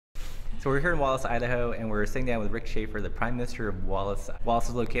So we're here in Wallace, Idaho, and we're sitting down with Rick Schaefer, the Prime Minister of Wallace. Wallace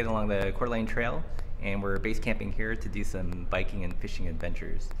is located along the Coeur d'Alene Trail, and we're base camping here to do some biking and fishing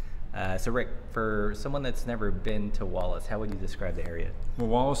adventures. So Rick, for someone that's never been to Wallace, how would you describe the area? Well,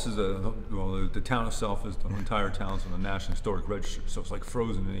 Wallace is the town itself is the entire town's on the National Historic Register, so it's like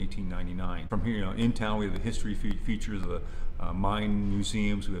frozen in 1899. From here, in town, we have the history features of the mine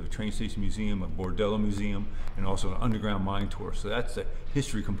museums. We have a train station museum, a bordello museum, and also an underground mine tour. So that's the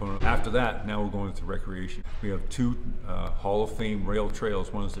history component. After that, now we're going into recreation. We have two Hall of Fame rail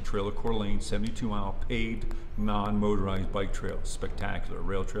trails. One is the Trail of Coeur d'Alene, 72-mile paved, non-motorized bike trail, spectacular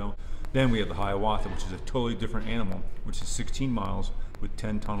rail trail. Then we have the Hiawatha, which is a totally different animal, which is 16 miles with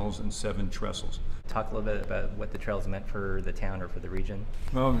 10 tunnels and 7 trestles. Talk a little bit about what the trails meant for the town or for the region.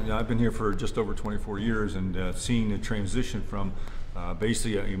 Well, I've been here for just over 24 years, and seeing the transition from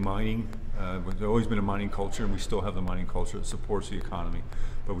basically a mining, there's always been a mining culture, and we still have the mining culture that supports the economy.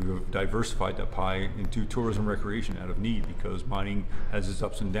 But we've diversified that pie into tourism recreation out of need, because mining has its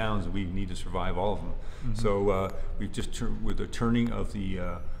ups and downs, and we need to survive all of them. Mm-hmm. So we've just, with the turning of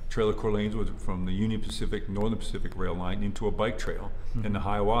the Trail of Coeur d'Alene from the Union Pacific, Northern Pacific rail line into a bike trail, and the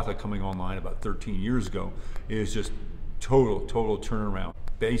Hiawatha coming online about 13 years ago is just total turnaround.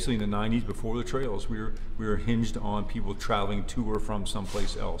 Basically in the 90s, before the trails, we were hinged on people traveling to or from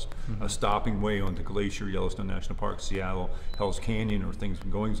someplace else, stopping way on the Glacier, Yellowstone National Park, Seattle, Hell's Canyon, or things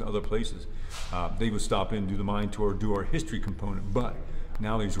going to other places. They would stop in, do the mine tour, do our history component, but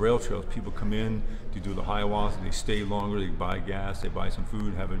now these rail trails, people come in to do the Hiawatha, they stay longer, they buy gas, they buy some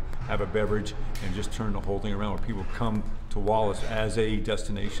food, have a beverage, and just turn the whole thing around where people come to Wallace as a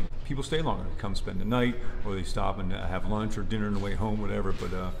destination. People stay longer, they come spend the night, or they stop and have lunch or dinner on the way home, whatever,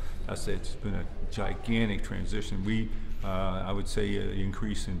 but that's it. It's been a gigantic transition. I would say the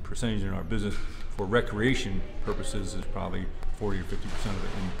increase in percentage in our business for recreation purposes is probably 40 or 50% of it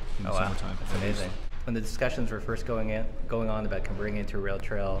in the summertime. That's amazing. When the discussions were first going on about converting it into a rail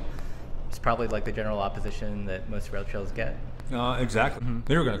trail, it's probably like the general opposition that most rail trails get. Exactly.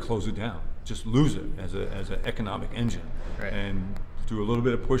 They were going to close it down, just lose it as an economic engine. Right. And through a little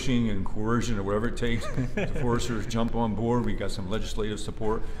bit of pushing and coercion or whatever it takes, the foresters jump on board. We got some legislative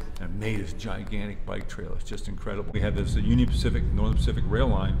support and made this gigantic bike trail. It's just incredible. We have this Union Pacific, Northern Pacific rail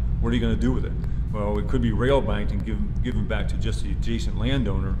line. What are you going to do with it? Well, it could be rail banked and given back to just the adjacent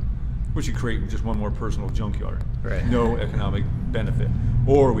landowner, which would create just one more personal junkyard. Right. No economic benefit.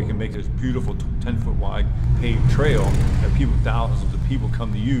 Or we can make this beautiful 10-foot wide paved trail that thousands of people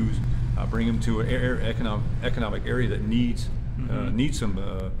come to use, bring them to an economic area that needs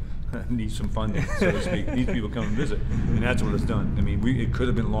some funding, so to speak. These people come and visit, and that's what it's done. I mean, it could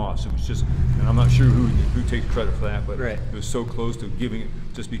have been lost. It was just, and I'm not sure who takes credit for that, but right. It was so close to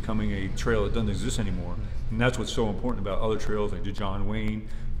just becoming a trail that doesn't exist anymore. And that's what's so important about other trails like the John Wayne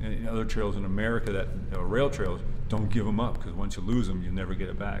and other trails in America that rail trails. Don't give them up, because once you lose them, you never get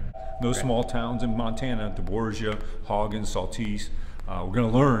it back. Those small towns in Montana, DeBorgia, Hagen, Saltese, we're going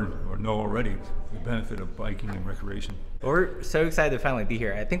to learn, or know already, the benefit of biking and recreation. We're so excited to finally be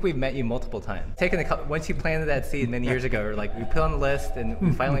here. I think we've met you multiple times. Once you planted that seed many years ago, we put on the list and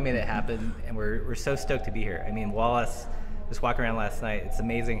we finally made it happen, and we're so stoked to be here. I mean, Wallace, just walking around last night, it's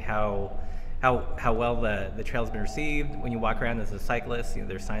amazing how well the trail's been received. When you walk around as a cyclist,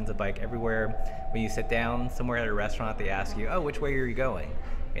 there's signs of bike everywhere. When you sit down somewhere at a restaurant, they ask you, "Oh, which way are you going?"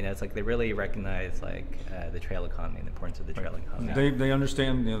 It's like they really recognize the trail economy and the importance of the trail economy. They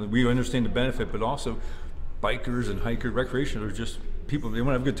understand. We understand the benefit, but also bikers and hikers, recreation are just people. They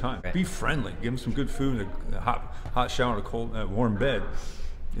want to have a good time. Right. Be friendly. Give them some good food, a hot shower, and a cold, warm bed.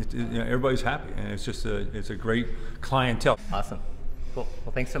 Everybody's happy, and it's a great clientele. Awesome. Well,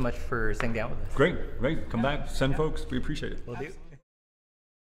 thanks so much for sitting down with us. Great. Come back. Send folks. We appreciate it. Will do.